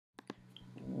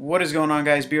What is going on,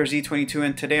 guys? BRZ22,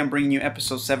 and today I'm bringing you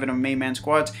episode 7 of Main Man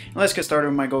Squads. And let's get started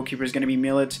with my goalkeeper. Is going to be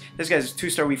Elliot. This guy's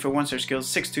 2-star FIFA, 1-star skills,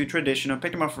 6'2", traditional.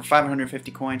 Picked him up for 550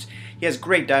 coins. He has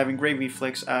great diving, great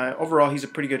reflex. Overall, he's a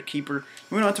pretty good keeper.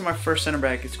 Moving on to my first center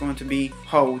back, it's going to be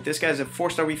Ho. This guy's a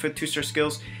 4-star FIFA, 2-star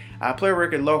skills. Player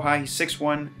record low high, he's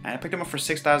 6'1", and I picked him up for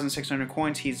 6,600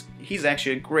 coins. He's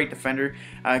actually a great defender,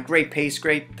 great pace,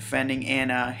 great defending,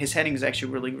 and his heading is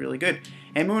actually really good.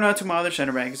 And moving on to my other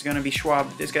center back, it's going to be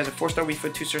Schwab. This guy's a 4-star weak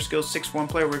foot, 2-star skills, 6'1",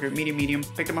 player record medium.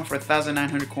 Picked him up for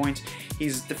 1,900 coins.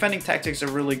 His defending tactics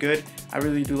are really good. I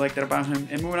really do like that about him.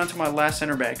 And moving on to my last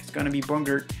center back, it's going to be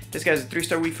Berger. This guy's a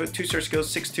 3-star weak foot, 2-star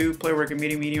skills, 6'2", player record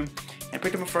medium. And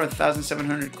picked him up for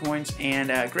 1,700 coins.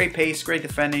 And great pace, great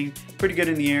defending, pretty good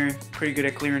in the air, pretty good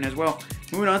at clearing as well.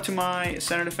 Moving on to my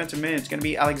center defensive mid, it's going to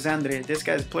be Alexandre. This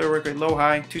guy's player record low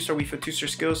high, 2-star weak foot, 2-star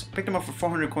skills. Picked him up for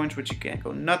 400 coins, which you can't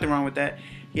go nothing wrong with that.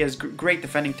 He has great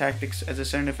defending tactics as a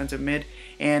center defensive mid,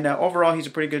 and overall he's a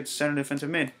pretty good center defensive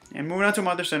mid. And moving on to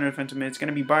my other center defensive mid, it's going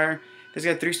to be Berger. This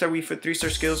guy 3-star weak foot, 3-star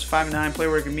skills, 5'9", player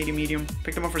record medium.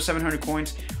 Picked him up for 700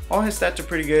 coins. All his stats are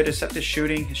pretty good except his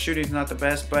shooting. His shooting is not the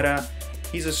best, but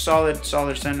he's a solid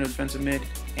center defensive mid.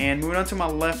 And moving on to my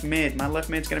left mid is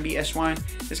going to be Eswine.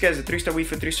 This guy's a 3-star weak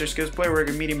foot, 3-star skills, player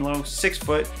record medium low, 6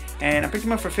 foot, and I picked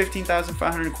him up for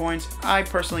 15,500 coins. I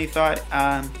personally thought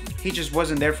he just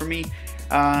wasn't there for me.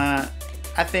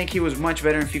 I think he was much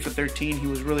better in FIFA 13. He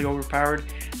was really overpowered.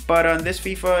 But on this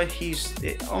FIFA,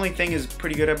 the only thing is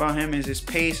pretty good about him is his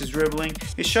pace, his dribbling.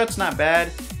 His shot's not bad.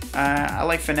 I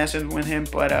like finessing with him,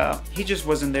 but he just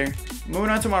wasn't there. Moving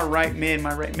on to my right mid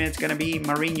is going to be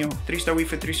Marinho. 3-star weak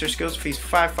foot, 3-star skills, he's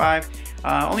 5'5".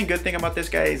 Only good thing about this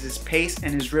guy is his pace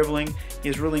and his dribbling. He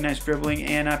has really nice dribbling,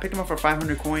 and I picked him up for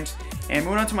 500 coins. And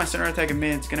moving on to my center attacking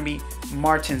mid, it's going to be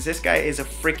Martins. This guy is a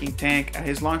freaking tank.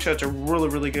 His long shots are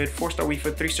really good. 4-star weak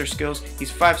foot, 3-star skills.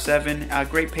 He's 5'7",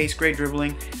 great pace, great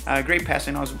dribbling, great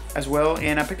passing as well.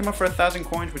 And I picked him up for 1,000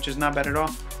 coins, which is not bad at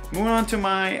all. Moving on to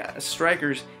my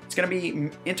strikers, it's going to be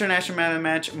International Man of the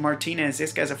Match Martinez.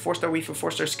 This guy's a 4-star weak foot,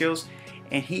 4-star skills,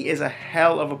 and he is a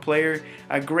hell of a player.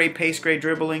 Great pace, great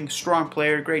dribbling, strong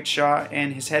player, great shot,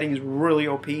 and his heading is really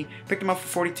OP. Picked him up for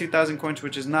 42,000 coins,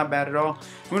 which is not bad at all.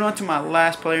 Moving on to my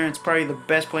last player, and it's probably the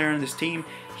best player on this team.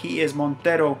 He is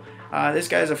Montero. This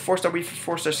guy is a 4-star weak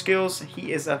foot, 4-star skills.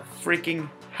 He is a freaking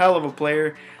hell of a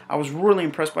player. I was really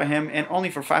impressed by him, and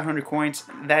only for 500 coins,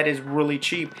 that is really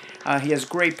cheap. He has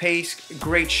great pace,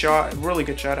 great shot, really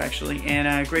good shot actually,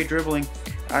 and great dribbling.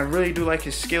 I really do like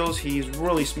his skills. He's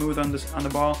really smooth on the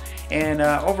ball, and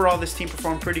overall this team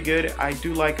performed pretty good. I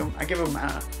do like him. I give him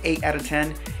 8 out of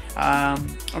 10,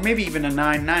 or maybe even a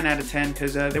 9 out of 10,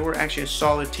 because they were actually a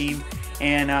solid team.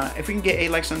 And if we can get 8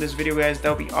 likes on this video, guys, that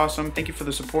would be awesome. Thank you for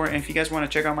the support, and if you guys want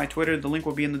to check out my Twitter, the link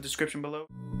will be in the description below.